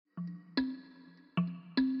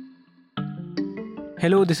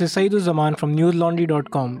Hello, this is Saidul Zaman from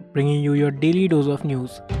newslaundry.com, bringing you your daily dose of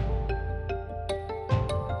news.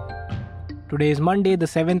 Today is Monday, the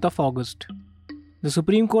 7th of August. The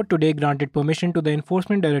Supreme Court today granted permission to the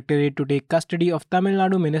Enforcement Directorate to take custody of Tamil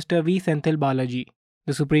Nadu Minister V. Senthil Balaji.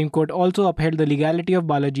 The Supreme Court also upheld the legality of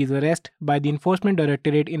Balaji's arrest by the Enforcement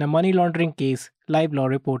Directorate in a money laundering case, Live Law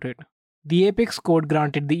reported. The Apex Court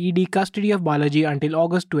granted the ED custody of Balaji until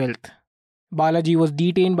August 12th. Balaji was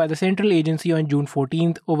detained by the central agency on June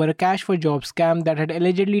 14th over a cash for jobs scam that had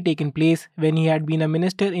allegedly taken place when he had been a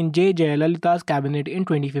minister in J. Jayalalitha's cabinet in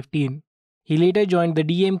 2015. He later joined the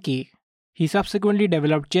DMK. He subsequently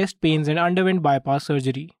developed chest pains and underwent bypass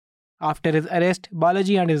surgery. After his arrest,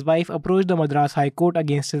 Balaji and his wife approached the Madras High Court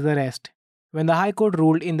against his arrest. When the High Court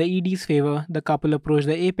ruled in the ED's favour, the couple approached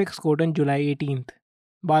the Apex Court on July 18th.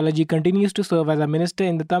 Balaji continues to serve as a minister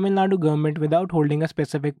in the Tamil Nadu government without holding a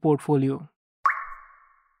specific portfolio.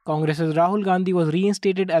 Congress's Rahul Gandhi was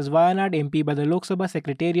reinstated as Wayanad MP by the Lok Sabha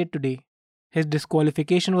Secretariat today. His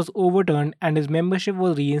disqualification was overturned and his membership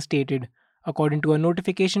was reinstated, according to a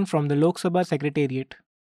notification from the Lok Sabha Secretariat.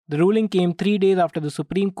 The ruling came 3 days after the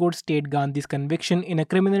Supreme Court stayed Gandhi's conviction in a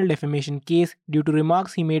criminal defamation case due to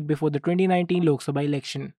remarks he made before the 2019 Lok Sabha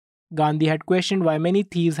election. Gandhi had questioned why many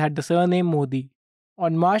thieves had the surname Modi.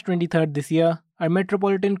 On March 23rd this year, a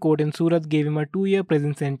metropolitan court in Surat gave him a 2-year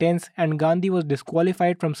prison sentence and Gandhi was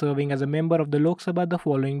disqualified from serving as a member of the Lok Sabha the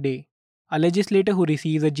following day. A legislator who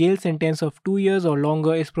receives a jail sentence of 2 years or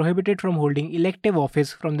longer is prohibited from holding elective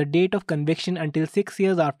office from the date of conviction until 6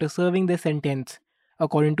 years after serving their sentence,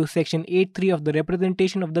 according to Section 8.3 of the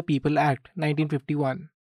Representation of the People Act, 1951.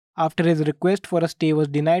 After his request for a stay was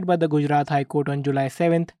denied by the Gujarat High Court on July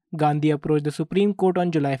 7th, Gandhi approached the Supreme Court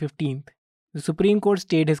on July 15th. The Supreme Court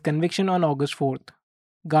stayed his conviction on August 4th.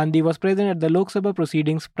 Gandhi was present at the Lok Sabha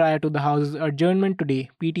proceedings prior to the House's adjournment today,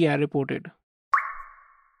 PTI reported.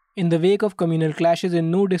 In the wake of communal clashes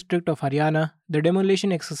in Nuh district of Haryana, the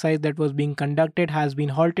demolition exercise that was being conducted has been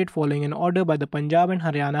halted following an order by the Punjab and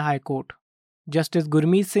Haryana High Court. Justice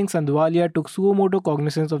Gurmeet Singh Sandhwalia took suo motu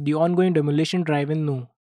cognizance of the ongoing demolition drive in Nuh.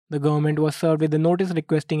 The government was served with a notice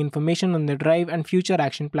requesting information on the drive and future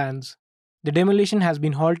action plans. The demolition has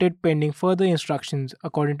been halted pending further instructions,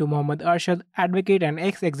 according to Mohammad Arshad, advocate and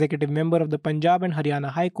ex-executive member of the Punjab and Haryana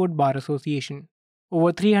High Court Bar Association.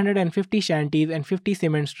 Over 350 shanties and 50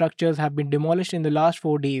 cement structures have been demolished in the last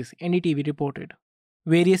 4 days, NDTV reported.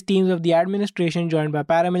 Various teams of the administration joined by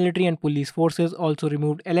paramilitary and police forces also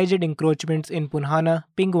removed alleged encroachments in Punhana,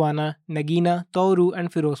 Pingwana, Nagina, Tauru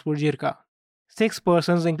and Firozpur Jirka. 6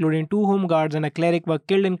 persons, including 2 home guards and a cleric, were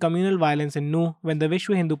killed in communal violence in Nuh when the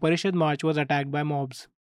Vishwa Hindu Parishad march was attacked by mobs.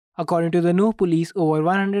 According to the Nuh police, over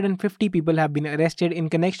 150 people have been arrested in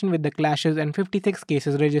connection with the clashes and 56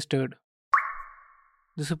 cases registered.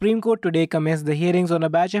 The Supreme Court today commenced the hearings on a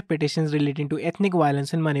batch of petitions relating to ethnic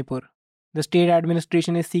violence in Manipur. The state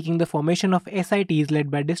administration is seeking the formation of SITs led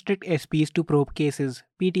by district SPs to probe cases,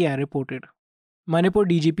 PTI reported. Manipur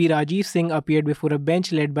DGP Rajiv Singh appeared before a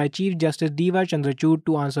bench led by Chief Justice D.Y. Chandrachud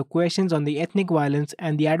to answer questions on the ethnic violence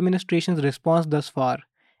and the administration's response thus far,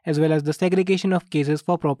 as well as the segregation of cases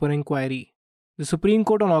for proper inquiry. The Supreme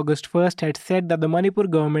Court on August 1st had said that the Manipur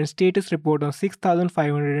government status report on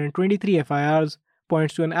 6,523 FIRs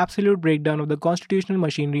points to an absolute breakdown of the constitutional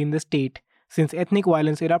machinery in the state since ethnic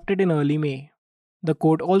violence erupted in early May. The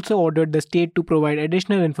court also ordered the state to provide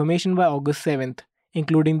additional information by August 7th,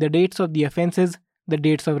 including the dates of the offences, the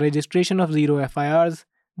dates of registration of 0 FIRs,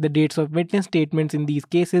 the dates of witness statements in these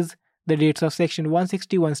cases, the dates of Section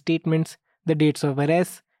 161 statements, the dates of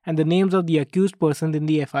arrests, and the names of the accused persons in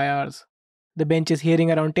the FIRs. The bench is hearing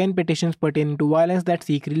around 10 petitions pertaining to violence that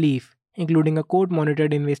seek relief, including a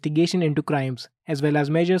court-monitored investigation into crimes, as well as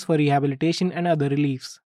measures for rehabilitation and other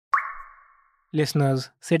reliefs. Listeners,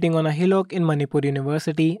 sitting on a hillock in Manipur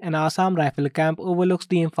University, an Assam rifle camp overlooks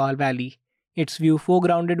the Imphal Valley, its view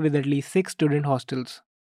foregrounded with at least 6 student hostels.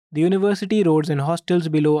 The university roads and hostels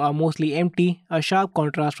below are mostly empty, a sharp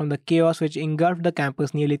contrast from the chaos which engulfed the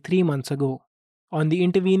campus nearly 3 months ago. On the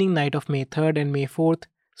intervening night of May 3rd and May 4th,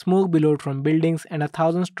 smoke billowed from buildings and a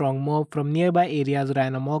 1,000-strong mob from nearby areas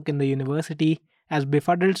ran amok in the university as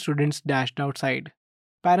befuddled students dashed outside.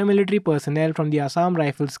 Paramilitary personnel from the Assam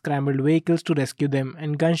Rifles scrambled vehicles to rescue them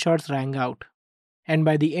and gunshots rang out. And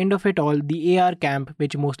by the end of it all, the AR camp,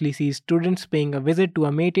 which mostly sees students paying a visit to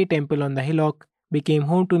a Meitei temple on the hillock, became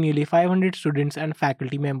home to nearly 500 students and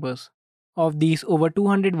faculty members. Of these, over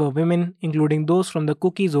 200 were women, including those from the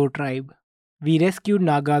Kuki-Zo tribe. We rescued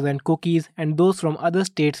Nagas and Kukis and those from other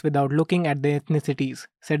states without looking at their ethnicities,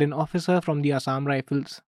 said an officer from the Assam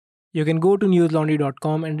Rifles. You can go to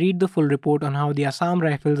newslaundry.com and read the full report on how the Assam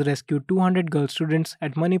Rifles rescued 200 girl students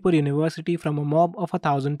at Manipur University from a mob of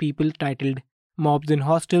 1,000 people titled Mobs in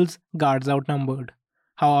Hostels, Guards Outnumbered.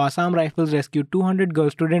 How Assam Rifles rescued 200 girl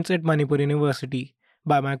students at Manipur University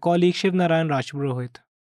by my colleague Shivnarayan Rajpurohit.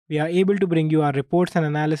 We are able to bring you our reports and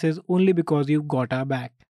analysis only because you've got our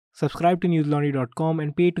back. Subscribe to newslaundry.com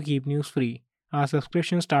and pay to keep news free. Our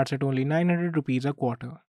subscription starts at only 900 rupees a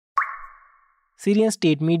quarter. Syrian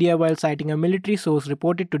state media, while citing a military source,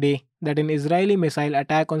 reported today that an Israeli missile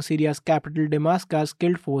attack on Syria's capital Damascus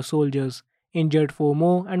killed 4 soldiers, injured 4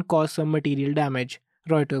 more, and caused some material damage,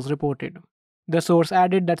 Reuters reported. The source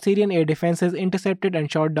added that Syrian air defenses intercepted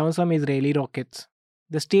and shot down some Israeli rockets.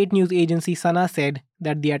 The state news agency Sana said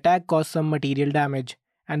that the attack caused some material damage,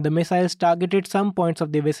 and the missiles targeted some points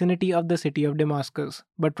of the vicinity of the city of Damascus,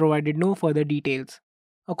 but provided no further details.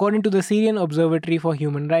 According to the Syrian Observatory for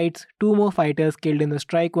Human Rights, 2 more fighters killed in the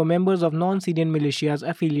strike were members of non-Syrian militias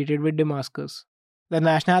affiliated with Damascus. The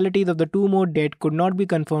nationalities of the 2 more dead could not be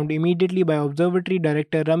confirmed immediately by Observatory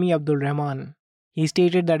Director Rami Abdul Rahman. He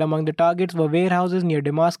stated that among the targets were warehouses near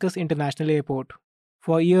Damascus International Airport.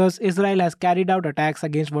 For years, Israel has carried out attacks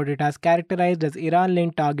against what it has characterized as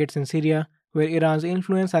Iran-linked targets in Syria, where Iran's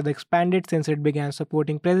influence has expanded since it began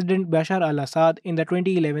supporting President Bashar al-Assad in the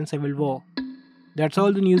 2011 civil war. That's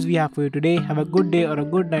all the news we have for you today. Have a good day or a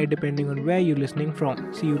good night depending on where you're listening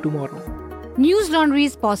from. See you tomorrow. News Laundry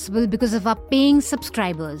is possible because of our paying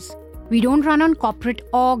subscribers. We don't run on corporate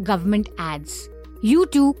or government ads. You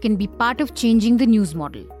too can be part of changing the news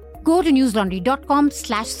model. Go to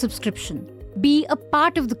newslaundry.com/subscription. Be a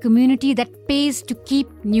part of the community that pays to keep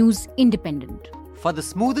news independent. For the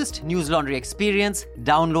smoothest News Laundry experience,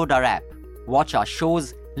 download our app. Watch our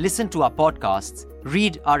shows, listen to our podcasts,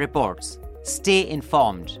 read our reports. Stay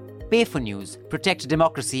informed. Pay for news. Protect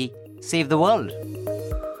democracy. Save the world.